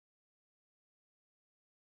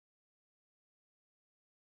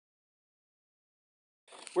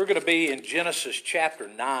We're going to be in Genesis chapter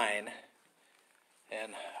 9,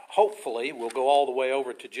 and hopefully we'll go all the way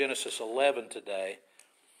over to Genesis 11 today.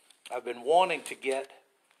 I've been wanting to get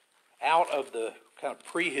out of the kind of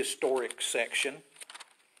prehistoric section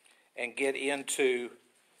and get into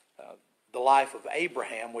the life of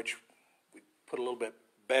Abraham, which we put a little bit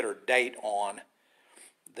better date on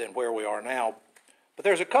than where we are now. But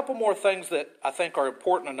there's a couple more things that I think are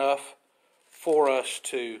important enough for us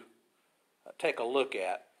to take a look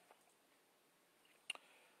at.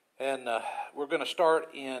 And we're going to start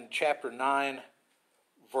in chapter 9,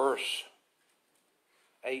 verse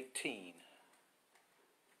 18.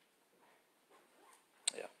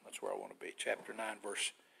 Yeah, that's where I want to be. Chapter 9,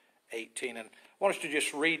 verse 18. And I want us to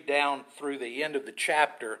just read down through the end of the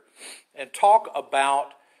chapter and talk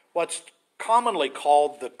about what's commonly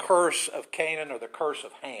called the curse of Canaan or the curse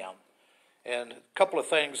of Ham. And a couple of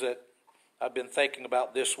things that I've been thinking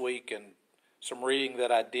about this week and some reading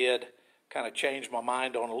that I did kind of changed my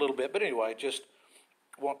mind on a little bit. But anyway, just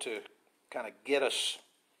want to kind of get us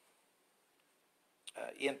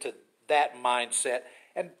into that mindset.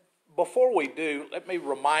 And before we do, let me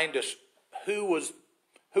remind us who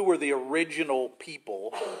were the original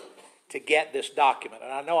people to get this document.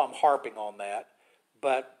 And I know I'm harping on that,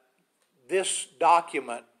 but this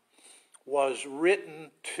document was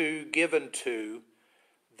given to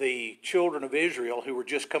the children of Israel who were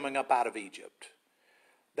just coming up out of Egypt.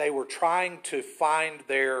 They were trying to find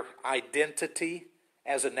their identity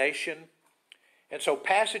as a nation. And so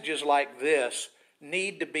passages like this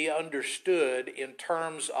need to be understood in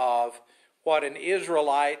terms of what an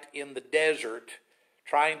Israelite in the desert,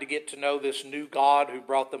 trying to get to know this new God who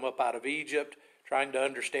brought them up out of Egypt, trying to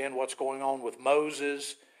understand what's going on with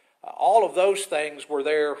Moses. All of those things were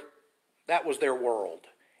there. That was their world.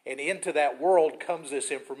 And into that world comes this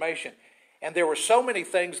information. And there were so many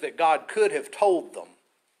things that God could have told them.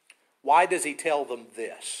 Why does he tell them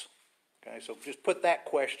this? Okay, so just put that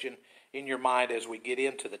question in your mind as we get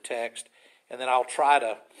into the text. And then I'll try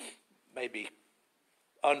to maybe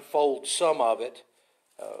unfold some of it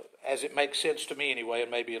as it makes sense to me anyway, and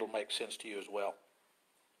maybe it'll make sense to you as well.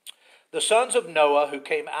 The sons of Noah who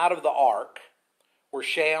came out of the ark were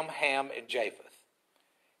Shem, Ham, and Japheth.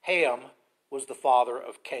 Ham was the father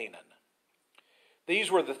of Canaan.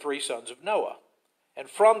 These were the three sons of Noah, and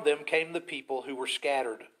from them came the people who were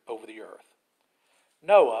scattered over the earth.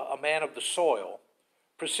 Noah, a man of the soil,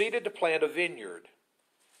 proceeded to plant a vineyard.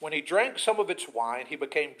 When he drank some of its wine, he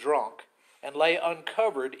became drunk and lay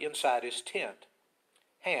uncovered inside his tent.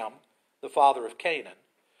 Ham, the father of Canaan,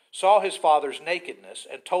 saw his father's nakedness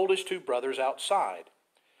and told his two brothers outside.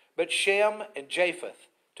 But Shem and Japheth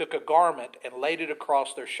took a garment and laid it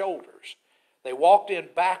across their shoulders. They walked in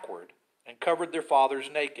backward and covered their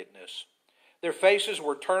father's nakedness. Their faces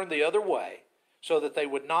were turned the other way so that they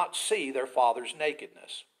would not see their father's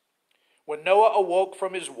nakedness. When Noah awoke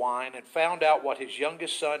from his wine and found out what his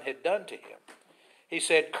youngest son had done to him, he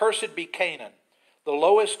said, "Cursed be Canaan, the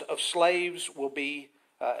lowest of slaves will he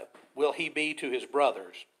be to his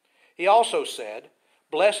brothers." He also said,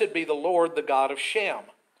 "Blessed be the Lord, the God of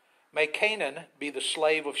Shem. May Canaan be the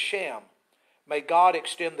slave of Shem. May God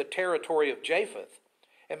extend the territory of Japheth,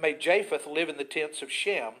 and may Japheth live in the tents of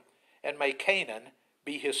Shem, and may Canaan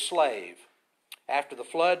be his slave." After the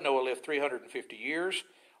flood, Noah lived 350 years.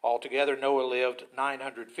 Altogether, Noah lived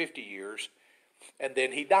 950 years, and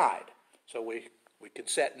then he died. So we can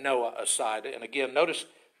set Noah aside. And again, notice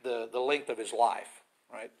the length of his life,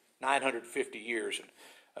 right? 950 years.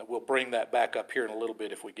 And we'll bring that back up here in a little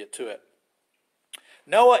bit if we get to it.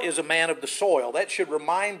 Noah is a man of the soil. That should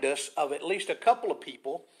remind us of at least a couple of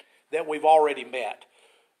people that we've already met.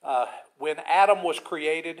 When Adam was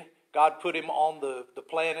created, God put him on the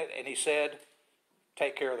planet and he said,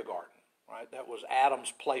 take care of the garden. Right? That was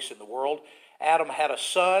Adam's place in the world. Adam had a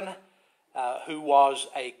son who was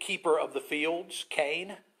a keeper of the fields,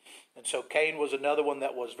 Cain. And so Cain was another one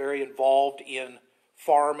that was very involved in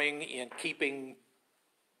farming, in keeping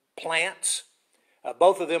plants.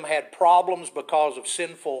 Both of them had problems because of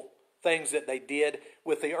sinful things that they did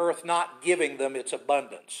with the earth not giving them its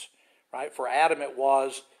abundance. Right? For Adam it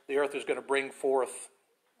was the earth was going to bring forth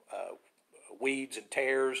weeds and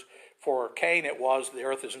tares. For Cain it was the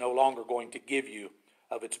earth is no longer going to give you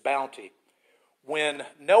of its bounty. When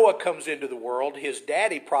Noah comes into the world, his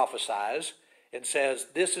daddy prophesies and says,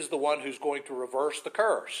 this is the one who's going to reverse the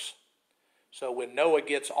curse. So when Noah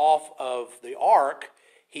gets off of the ark,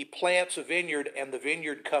 he plants a vineyard and the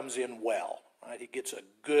vineyard comes in well. Right? He gets a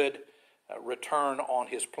good return on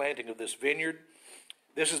his planting of this vineyard.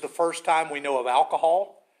 This is the first time we know of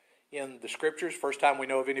alcohol in the Scriptures. First time we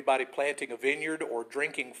know of anybody planting a vineyard or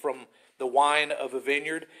drinking from the wine of a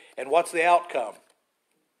vineyard. And what's the outcome?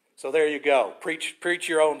 So there you go. Preach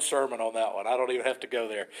your own sermon on that one. I don't even have to go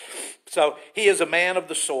there. So he is a man of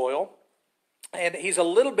the soil. And he's a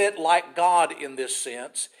little bit like God in this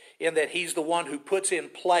sense, in that he's the one who puts in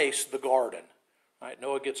place the garden. Right?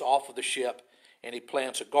 Noah gets off of the ship and he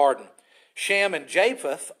plants a garden. Shem and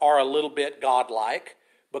Japheth are a little bit godlike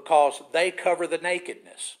because they cover the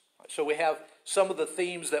nakedness. So we have some of the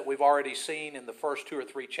themes that we've already seen in the first 2 or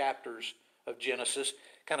 3 chapters of Genesis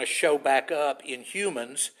kind of show back up in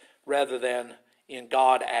humans rather than in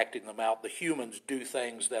God acting them out. The humans do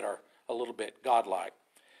things that are a little bit godlike.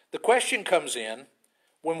 The question comes in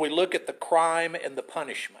when we look at the crime and the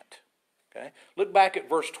punishment. Okay? Look back at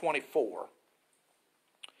verse 24.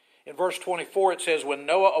 In verse 24 it says, when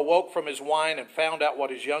Noah awoke from his wine and found out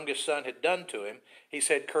what his youngest son had done to him, he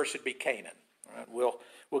said, cursed be Canaan. All right,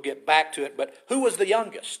 we'll get back to it, but who was the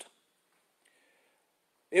youngest?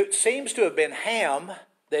 It seems to have been Ham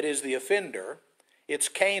that is the offender. It's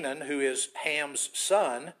Canaan, who is Ham's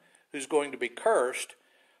son, who's going to be cursed.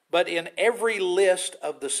 But in every list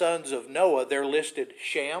of the sons of Noah, they're listed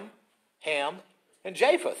Shem, Ham, and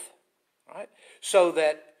Japheth. Right? So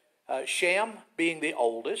that Shem being the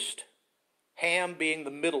oldest, Ham being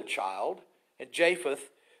the middle child, and Japheth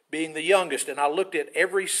being the youngest. And I looked at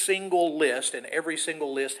every single list, and every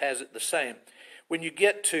single list has it the same. When you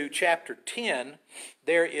get to chapter 10,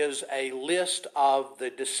 there is a list of the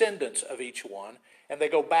descendants of each one, and they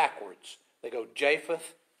go backwards. They go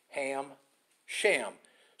Japheth, Ham, Shem.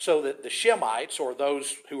 So that the Shemites, or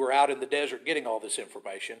those who are out in the desert getting all this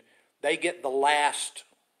information, they get the last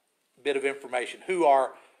bit of information. Who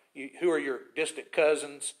are your distant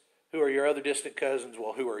cousins? Who are your other distant cousins?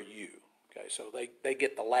 Well, who are you? Okay, so they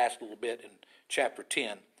get the last little bit in chapter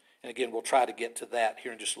 10. And again, we'll try to get to that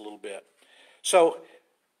here in just a little bit. So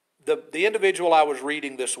the individual I was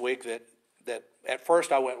reading this week that at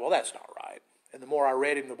first I went, well, that's not right. And the more I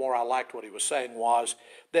read him, the more I liked what he was saying, was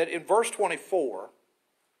that in verse 24,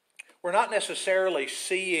 we're not necessarily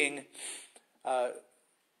seeing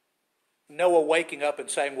Noah waking up and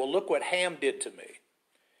saying, well, look what Ham did to me.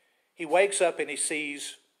 He wakes up and he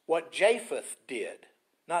sees what Japheth did,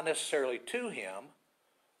 not necessarily to him,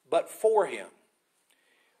 but for him.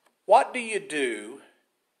 What do you do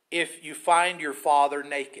if you find your father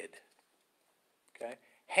naked? Okay.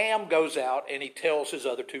 Ham goes out and he tells his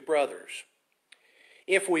other 2 brothers.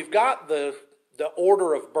 If we've got the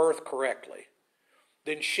order of birth correctly,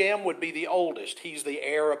 then Shem would be the oldest. He's the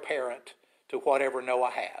heir apparent to whatever Noah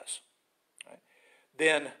has. Right?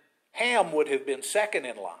 Then Ham would have been second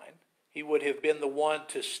in line. He would have been the one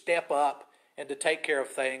to step up and to take care of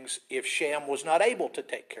things if Shem was not able to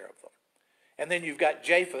take care of them. And then you've got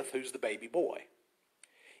Japheth, who's the baby boy.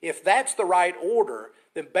 If that's the right order,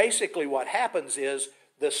 then basically what happens is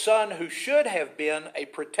the son who should have been a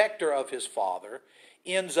protector of his father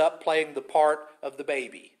ends up playing the part of the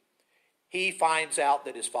baby. He finds out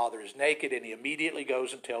that his father is naked and he immediately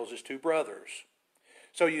goes and tells his 2 brothers.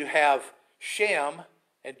 So you have Shem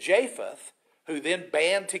and Japheth who then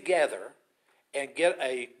band together and get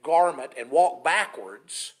a garment and walk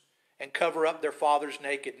backwards and cover up their father's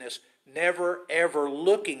nakedness, never ever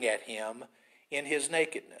looking at him in his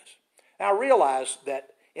nakedness. Now I realize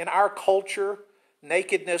that in our culture,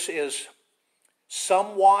 nakedness is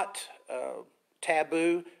somewhat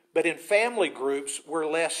taboo, but in family groups, we're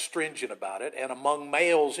less stringent about it. And among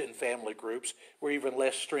males in family groups, we're even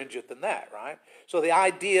less stringent than that, right? So the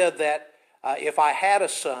idea that if I had a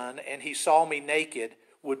son and he saw me naked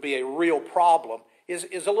would be a real problem is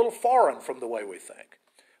a little foreign from the way we think.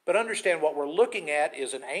 But understand what we're looking at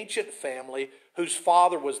is an ancient family whose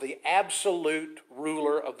father was the absolute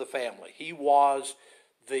ruler of the family. He was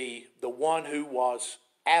the one who was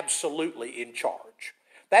absolutely in charge.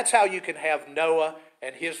 That's how you can have Noah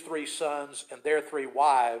and his 3 sons and their 3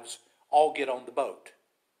 wives all get on the boat.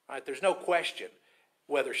 Right? There's no question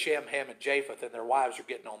whether Shem, Ham, and Japheth and their wives are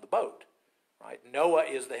getting on the boat. Right? Noah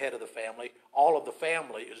is the head of the family. All of the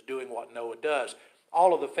family is doing what Noah does.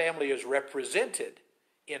 All of the family is represented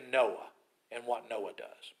in Noah and what Noah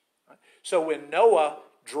does. Right? So when Noah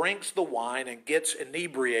drinks the wine and gets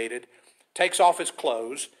inebriated, takes off his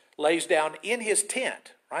clothes, lays down in his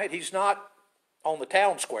tent, right? He's not on the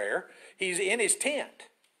town square. He's in his tent.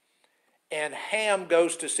 And Ham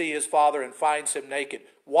goes to see his father and finds him naked.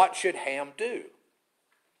 What should Ham do?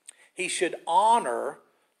 He should honor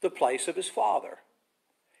the place of his father.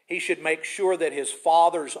 He should make sure that his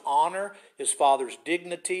father's honor, his father's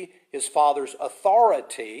dignity, his father's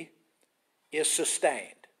authority is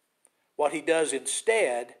sustained. What he does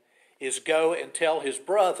instead is go and tell his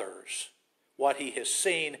brothers what he has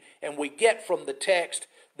seen. And we get from the text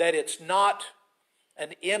that it's not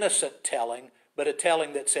an innocent telling, but a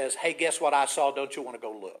telling that says, hey, guess what I saw? Don't you want to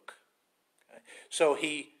go look? Okay. So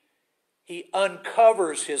he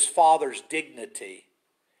uncovers his father's dignity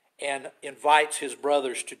and invites his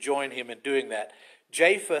brothers to join him in doing that.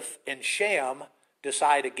 Japheth and Shem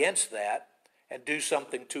decide against that and do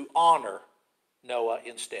something to honor Noah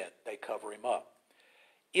instead. They cover him up.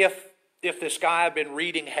 If this guy I've been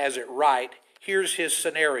reading has it right, here's his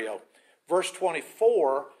scenario. Verse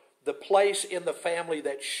 24, the place in the family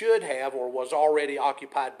that should have or was already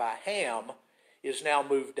occupied by Ham is now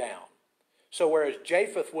moved down. So whereas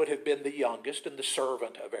Japheth would have been the youngest and the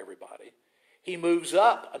servant of everybody, he moves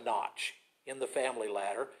up a notch in the family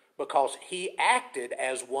ladder because he acted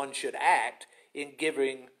as one should act in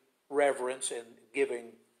giving reverence and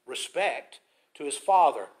giving respect to his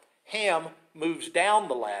father. Ham moves down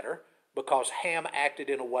the ladder because Ham acted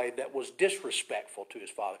in a way that was disrespectful to his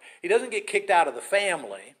father. He doesn't get kicked out of the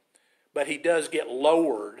family, but he does get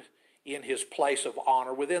lowered in his place of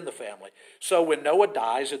honor within the family. So when Noah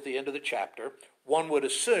dies at the end of the chapter, one would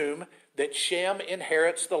assume that Shem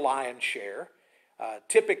inherits the lion's share.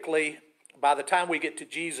 Typically, by the time we get to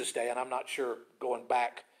Jesus' day, and I'm not sure going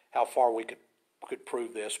back how far we could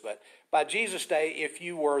prove this, but by Jesus' day, if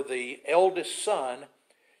you were the eldest son,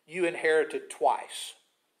 you inherited twice.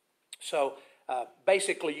 So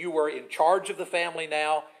basically, you were in charge of the family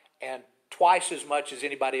now, and twice as much as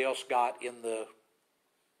anybody else got in the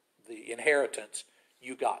inheritance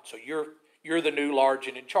you got. So you're the new large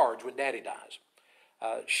and in charge when Daddy dies.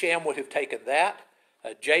 Shem would have taken that.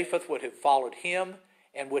 Japheth would have followed him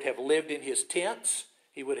and would have lived in his tents.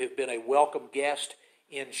 He would have been a welcome guest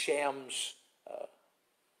in Shem's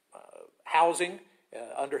housing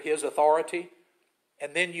under his authority.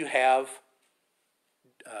 And then you have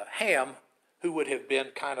Ham, who would have been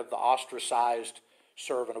kind of the ostracized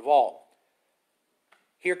servant of all.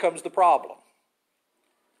 Here comes the problem.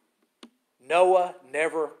 Noah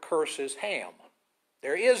never curses Ham.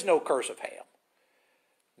 There is no curse of Ham.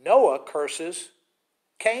 Noah curses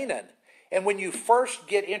Canaan. And when you first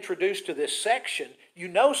get introduced to this section, you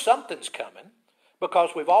know something's coming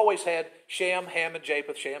because we've always had Shem, Ham, and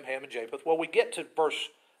Japheth, Shem, Ham, and Japheth. Well, we get to verse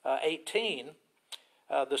 18.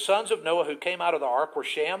 The sons of Noah who came out of the ark were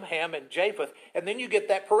Shem, Ham, and Japheth. And then you get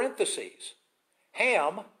that parentheses.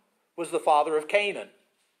 Ham was the father of Canaan.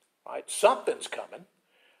 Right? Something's coming.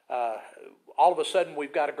 All of a sudden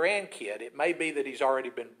we've got a grandkid. It may be that he's already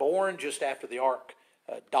been born just after the ark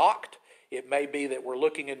docked. It may be that we're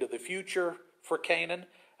looking into the future for Canaan.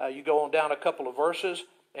 You go on down a couple of verses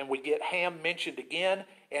and we get Ham mentioned again,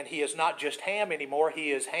 and he is not just Ham anymore.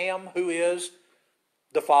 He is Ham, who is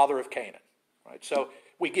the father of Canaan. Right? So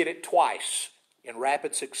we get it twice in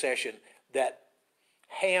rapid succession that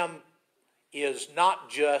Ham is not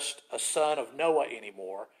just a son of Noah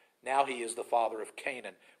anymore. Now he is the father of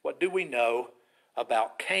Canaan. What do we know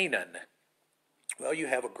about Canaan? Well, you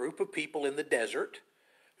have a group of people in the desert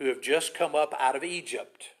who have just come up out of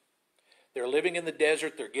Egypt. They're living in the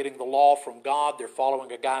desert. They're getting the law from God. They're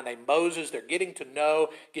following a guy named Moses. They're getting to know,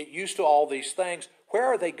 get used to all these things. Where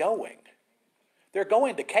are they going? They're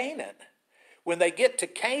going to Canaan. When they get to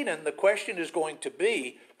Canaan, the question is going to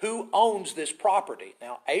be, who owns this property?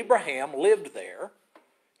 Now, Abraham lived there.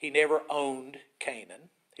 He never owned Canaan.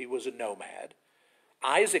 He was a nomad.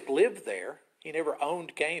 Isaac lived there. He never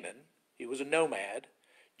owned Canaan. He was a nomad.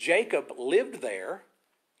 Jacob lived there.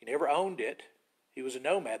 He never owned it. He was a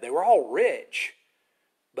nomad. They were all rich,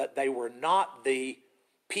 but they were not the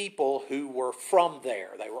people who were from there.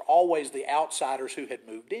 They were always the outsiders who had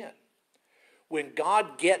moved in. When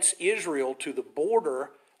God gets Israel to the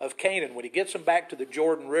border of Canaan, when he gets them back to the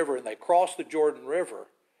Jordan River and they cross the Jordan River,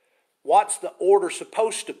 what's the order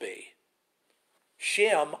supposed to be?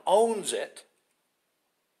 Shem owns it.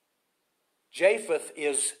 Japheth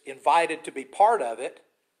is invited to be part of it.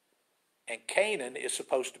 And Canaan is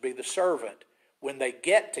supposed to be the servant. When they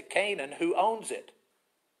get to Canaan, who owns it?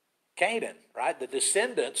 Canaan, right? The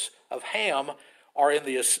descendants of Ham are in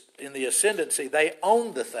the ascendancy. They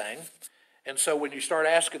own the thing. And so when you start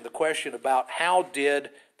asking the question about how did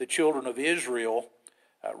the children of Israel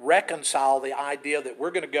reconcile the idea that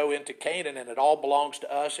we're going to go into Canaan and it all belongs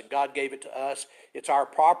to us and God gave it to us, it's our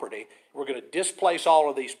property, we're going to displace all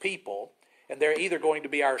of these people and they're either going to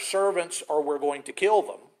be our servants or we're going to kill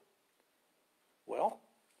them. Well,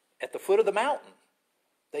 at the foot of the mountain,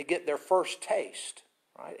 they get their first taste,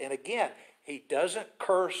 right? And again, he doesn't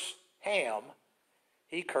curse Ham,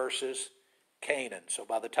 he curses Canaan. So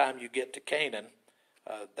by the time you get to Canaan,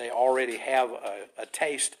 they already have a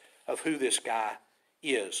taste of who this guy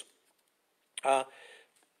is.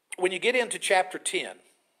 When you get into chapter 10,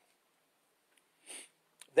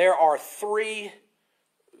 there are three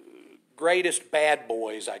greatest bad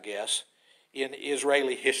boys, I guess, in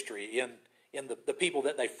Israeli history, in the people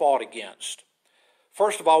that they fought against.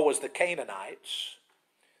 First of all was the Canaanites.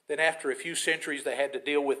 Then after a few centuries, they had to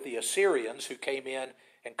deal with the Assyrians, who came in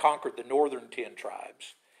and conquered the northern 10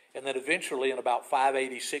 tribes. And then eventually, in about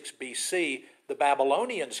 586 BC, the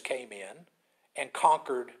Babylonians came in and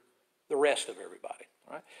conquered the rest of everybody.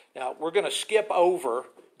 Right? Now, we're going to skip over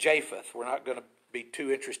Japheth. We're not going to be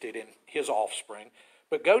too interested in his offspring.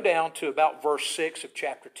 But go down to about verse 6 of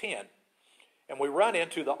chapter 10. And we run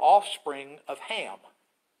into the offspring of Ham,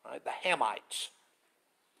 right? The Hamites.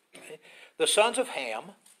 Okay? The sons of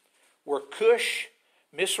Ham were Cush,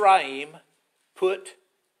 Mizraim, Put,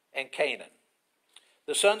 and Canaan.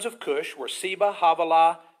 The sons of Cush were Seba,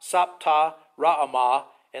 Havilah, Saptah, Raamah,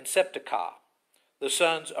 and Septakah. The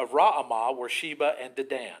sons of Raamah were Sheba and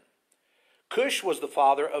Dedan. Cush was the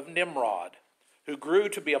father of Nimrod, who grew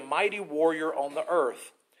to be a mighty warrior on the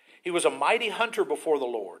earth. He was a mighty hunter before the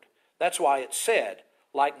Lord. That's why it said,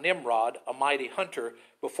 like Nimrod, a mighty hunter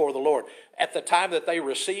before the Lord. At the time that they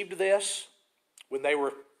received this, when they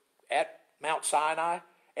were at Mount Sinai,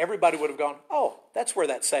 everybody would have gone, oh, that's where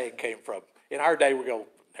that saying came from. In our day, we go,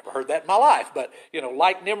 never heard that in my life. But,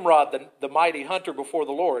 like Nimrod, the mighty hunter before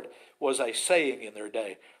the Lord, was a saying in their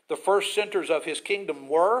day. The first centers of his kingdom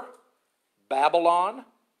were Babylon,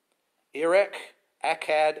 Erech,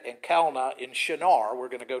 Akkad, and Calneh in Shinar. We're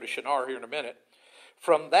going to go to Shinar here in a minute.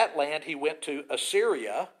 From that land, he went to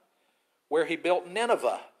Assyria, where he built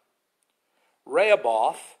Nineveh,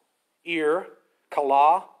 Rehoboth, Ir,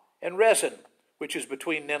 Calah, and Rezin, which is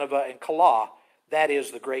between Nineveh and Calah. That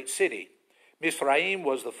is the great city. Mizraim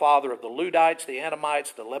was the father of the Ludites, the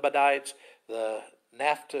Anamites, the Lebadites, the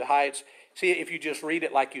Naphtuhites. See, if you just read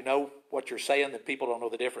it like you know what you're saying, then people don't know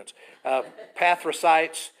the difference.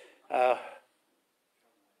 Pathrusites,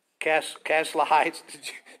 Caslahites.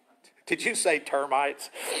 Did you say termites?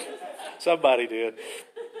 Somebody did.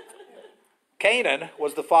 Canaan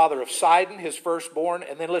was the father of Sidon, his firstborn.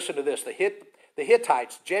 And then listen to this. The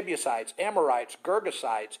Hittites, Jebusites, Amorites,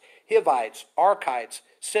 Girgasites, Hivites, Archites,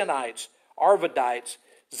 Sinites, Arvadites,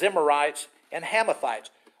 Zemarites, and Hamathites.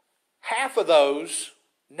 Half of those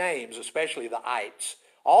names, especially the ites,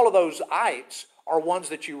 all of those ites are ones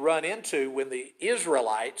that you run into when the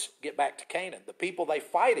Israelites get back to Canaan. The people they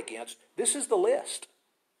fight against, this is the list.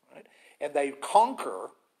 Right? And they conquer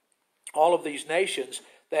all of these nations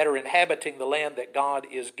that are inhabiting the land that God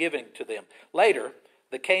is giving to them. Later,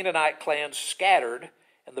 the Canaanite clans scattered,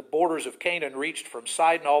 and the borders of Canaan reached from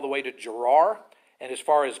Sidon all the way to Gerar and as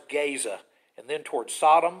far as Gaza, and then toward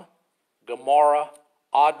Sodom, Gomorrah,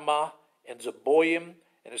 Admah, and Zeboim,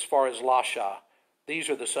 and as far as Lasha. These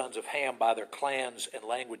are the sons of Ham by their clans and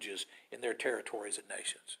languages in their territories and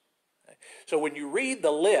nations. Okay? So when you read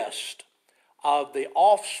the list of the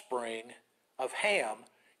offspring of Ham,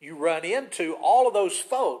 you run into all of those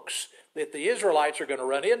folks that the Israelites are going to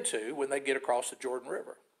run into when they get across the Jordan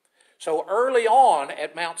River. So early on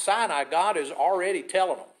at Mount Sinai, God is already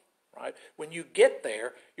telling them, right? When you get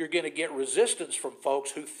there, you're going to get resistance from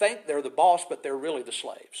folks who think they're the boss, but they're really the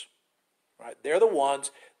slaves. Right? They're the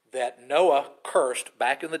ones that Noah cursed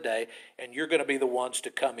back in the day, and you're going to be the ones to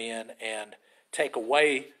come in and take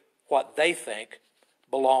away what they think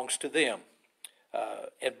belongs to them.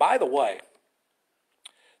 And by the way,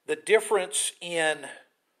 the difference in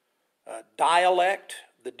dialect,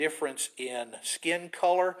 the difference in skin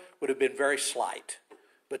color would have been very slight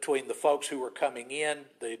between the folks who were coming in,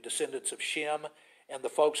 the descendants of Shem, and the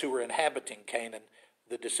folks who were inhabiting Canaan,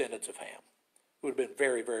 the descendants of Ham. It would have been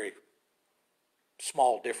very, very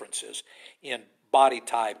small differences in body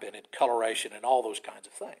type and in coloration and all those kinds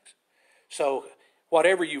of things. So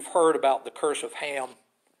whatever you've heard about the curse of Ham,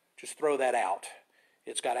 just throw that out.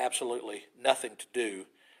 It's got absolutely nothing to do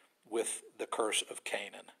with the curse of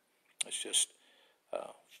Canaan. It's just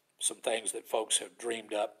some things that folks have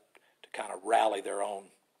dreamed up to kind of rally their own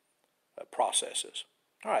processes.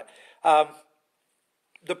 All right.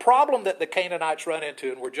 The problem that the Canaanites run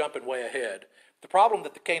into, and we're jumping way ahead, the problem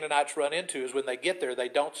that the Canaanites run into is when they get there, they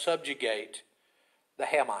don't subjugate the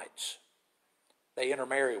Hamites. They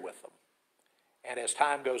intermarry with them. And as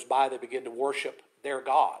time goes by, they begin to worship their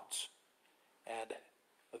gods. And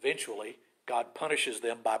eventually, God punishes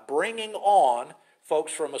them by bringing on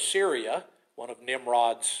folks from Assyria, one of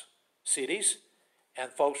Nimrod's cities,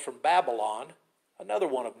 and folks from Babylon, another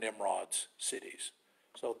one of Nimrod's cities.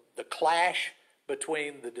 So the clash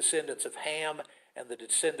between the descendants of Ham and the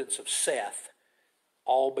descendants of Seth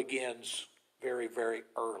all begins very, very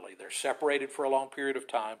early. They're separated for a long period of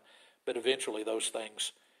time, but eventually those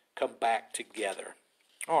things come back together.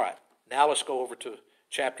 All right, now let's go over to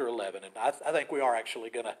chapter 11, and I think we are actually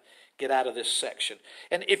going to get out of this section.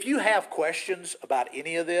 And if you have questions about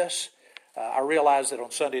any of this, I realize that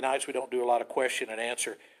on Sunday nights we don't do a lot of question and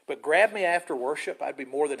answer, but grab me after worship. I'd be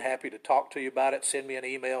more than happy to talk to you about it. Send me an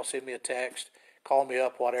email, send me a text, call me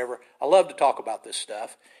up, whatever. I love to talk about this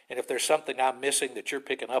stuff, and if there's something I'm missing that you're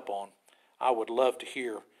picking up on, I would love to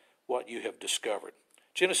hear what you have discovered.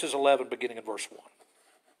 Genesis 11, beginning in verse 1.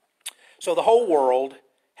 So the whole world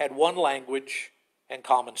had one language and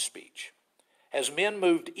common speech. As men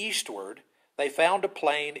moved eastward, they found a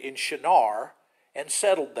plain in Shinar and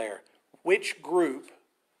settled there. Which group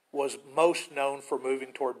was most known for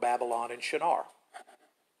moving toward Babylon and Shinar?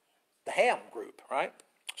 The Ham group, right?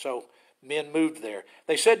 So men moved there.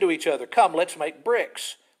 They said to each other, "Come, let's make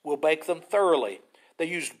bricks. We'll bake them thoroughly." They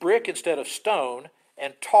used brick instead of stone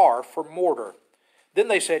and tar for mortar. Then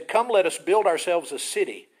they said, "Come, let us build ourselves a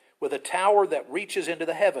city with a tower that reaches into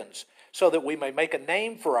the heavens, so that we may make a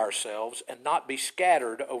name for ourselves and not be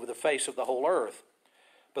scattered over the face of the whole earth."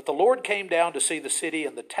 But the Lord came down to see the city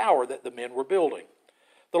and the tower that the men were building.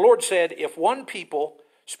 The Lord said, "If one people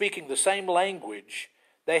speaking the same language,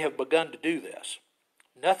 they have begun to do this,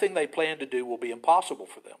 nothing they plan to do will be impossible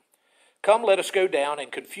for them. Come, let us go down and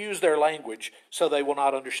confuse their language so they will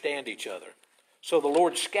not understand each other." So the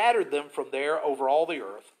Lord scattered them from there over all the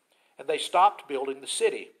earth, and they stopped building the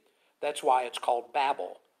city. That's why it's called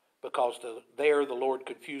Babel, because there the Lord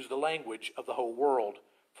confused the language of the whole world.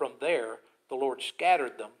 From there, the Lord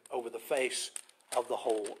scattered them over the face of the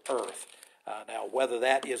whole earth. Now, whether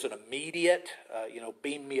that is an immediate,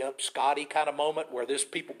 beam me up Scotty kind of moment where this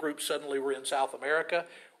people group suddenly were in South America,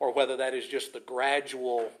 or whether that is just the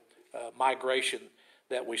gradual migration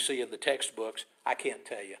that we see in the textbooks, I can't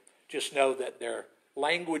tell you. Just know that their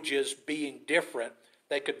languages being different,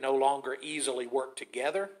 they could no longer easily work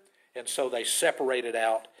together, and so they separated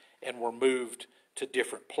out and were moved to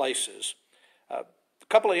different places. A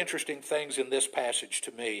couple of interesting things in this passage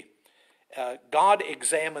to me. God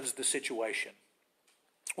examines the situation.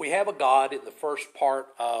 We have a God in the first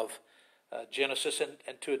part of Genesis,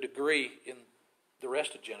 and to a degree in the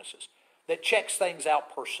rest of Genesis, that checks things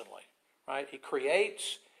out personally, right? He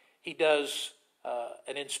creates, he does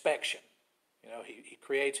an inspection. He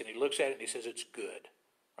creates and he looks at it and he says it's good,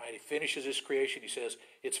 right? He finishes his creation, he says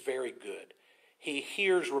it's very good. He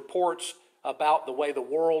hears reports about the way the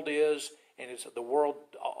world is, and it's the world,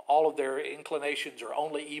 all of their inclinations are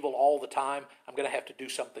only evil all the time. I'm going to have to do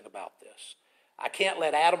something about this. I can't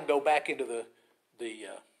let Adam go back into the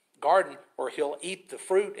garden, or he'll eat the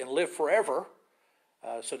fruit and live forever.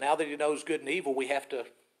 So now that he knows good and evil, we have to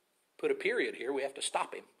put a period here. We have to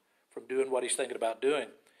stop him from doing what he's thinking about doing.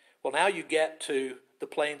 Well, now you get to the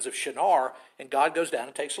plains of Shinar, and God goes down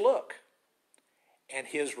and takes a look. And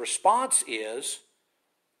his response is,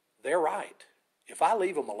 they're right. If I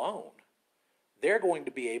leave them alone, they're going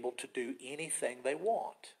to be able to do anything they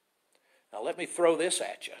want. Now let me throw this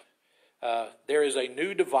at you. There is a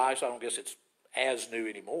new device, I don't guess it's as new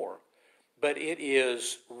anymore, but it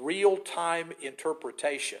is real-time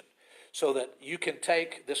interpretation, so that you can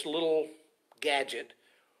take this little gadget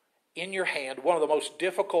in your hand. One of the most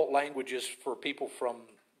difficult languages for people from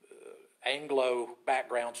Anglo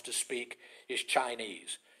backgrounds to speak is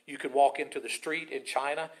Chinese. You can walk into the street in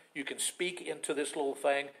China, you can speak into this little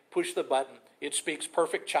thing, push the button, it speaks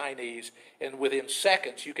perfect Chinese, and within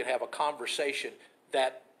seconds you can have a conversation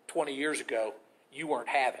that 20 years ago you weren't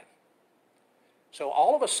having. So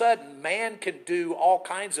all of a sudden, man can do all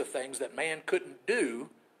kinds of things that man couldn't do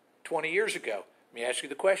 20 years ago. Let me ask you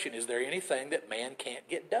the question, is there anything that man can't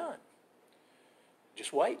get done?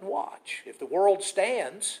 Just wait and watch. If the world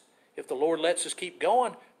stands, if the Lord lets us keep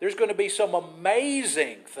going, there's going to be some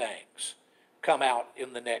amazing things come out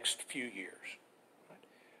in the next few years.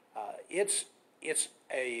 It's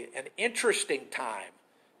an interesting time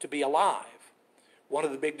to be alive. One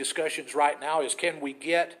of the big discussions right now is, can we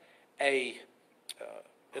get a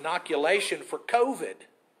inoculation for COVID?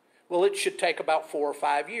 Well, it should take about 4 or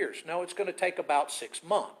 5 years. No, it's going to take about 6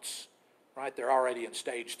 months. Right? They're already in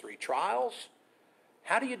stage 3 trials.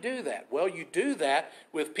 How do you do that? Well, you do that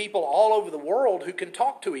with people all over the world who can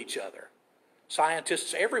talk to each other.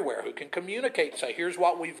 Scientists everywhere who can communicate and say, here's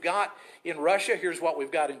what we've got in Russia, here's what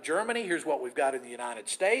we've got in Germany, here's what we've got in the United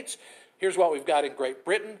States, here's what we've got in Great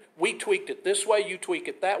Britain. We tweaked it this way, you tweak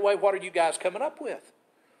it that way. What are you guys coming up with?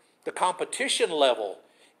 The competition level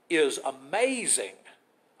is amazing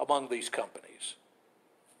among these companies.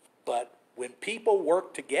 But when people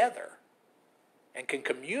work together and can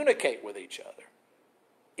communicate with each other,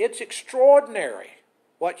 it's extraordinary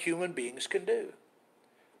what human beings can do.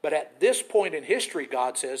 But at this point in history,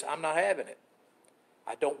 God says, I'm not having it.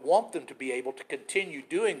 I don't want them to be able to continue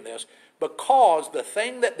doing this because the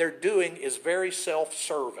thing that they're doing is very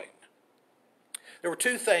self-serving. There were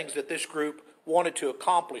two things that this group wanted to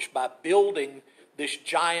accomplish by building this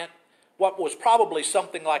giant, what was probably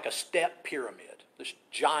something like a step pyramid, this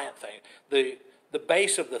giant thing. The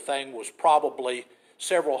base of the thing was probably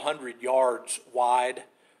several hundred yards wide,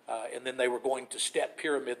 and then they were going to step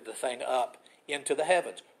pyramid the thing up into the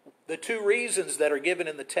heavens. The two reasons that are given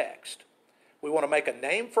in the text: we want to make a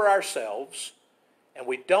name for ourselves, and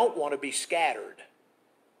we don't want to be scattered.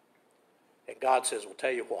 And God says, well,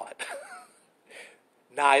 tell you what,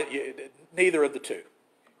 neither of the two.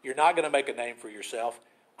 You're not going to make a name for yourself.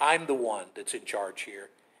 I'm the one that's in charge here,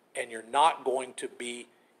 and you're not going to be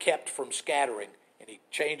kept from scattering. And he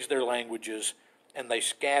changed their languages, and they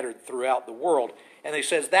scattered throughout the world. And he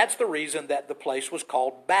says that's the reason that the place was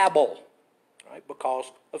called Babel, right?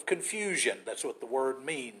 Because of confusion. That's what the word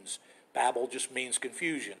means. Babel just means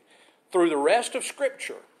confusion. Through the rest of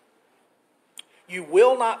Scripture, you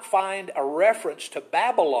will not find a reference to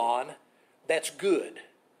Babylon that's good.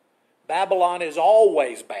 Babylon is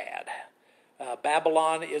always bad.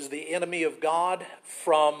 Babylon is the enemy of God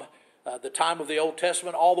from the time of the Old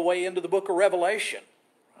Testament all the way into the book of Revelation.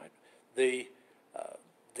 Right?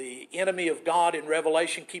 The enemy of God in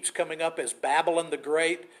Revelation keeps coming up as Babylon the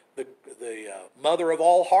Great, the mother of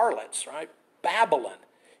all harlots. Right? Babylon.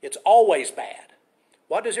 It's always bad.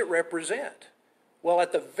 What does it represent? Well,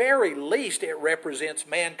 at the very least, it represents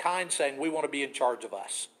mankind saying we want to be in charge of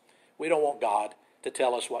us. We don't want God to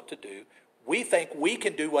tell us what to do. We think we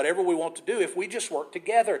can do whatever we want to do if we just work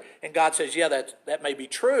together. And God says, yeah, that may be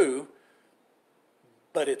true,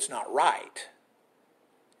 but it's not right.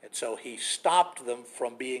 And so he stopped them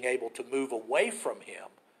from being able to move away from him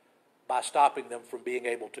by stopping them from being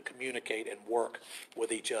able to communicate and work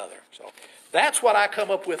with each other. So that's what I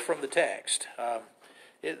come up with from the text.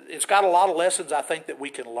 It's got a lot of lessons, I think, that we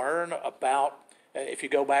can learn about, if you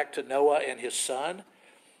go back to Noah and his son,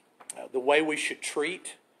 the way we should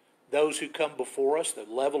treat those who come before us, the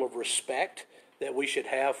level of respect that we should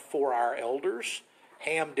have for our elders.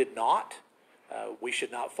 Ham did not. We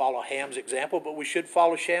should not follow Ham's example, but we should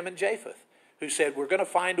follow Shem and Japheth, who said we're going to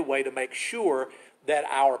find a way to make sure that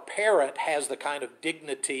our parent has the kind of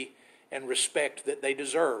dignity and respect that they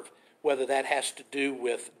deserve, whether that has to do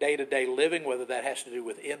with day-to-day living, whether that has to do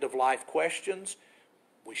with end-of-life questions.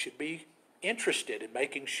 We should be interested in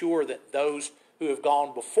making sure that those who have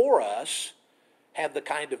gone before us have the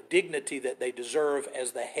kind of dignity that they deserve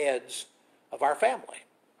as the heads of our family.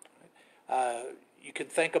 You can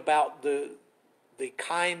think about the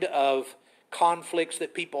kind of conflicts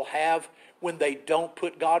that people have when they don't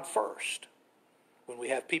put God first. When we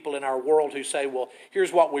have people in our world who say, well,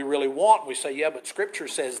 here's what we really want. And we say, yeah, but Scripture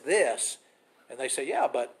says this. And they say, yeah,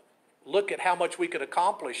 but look at how much we could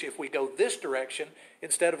accomplish if we go this direction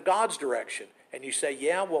instead of God's direction. And you say,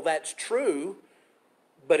 yeah, well, that's true,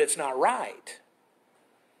 but it's not right.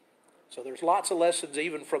 So there's lots of lessons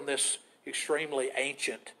even from this extremely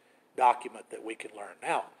ancient document that we can learn.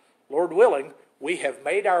 Now, Lord willing, we have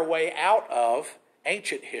made our way out of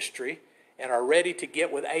ancient history and are ready to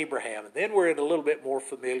get with Abraham. And then we're in a little bit more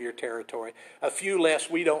familiar territory. A few less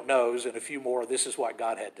we don't knows and a few more this is what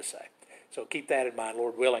God had to say. So keep that in mind,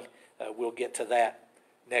 Lord willing. We'll get to that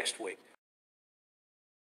next week.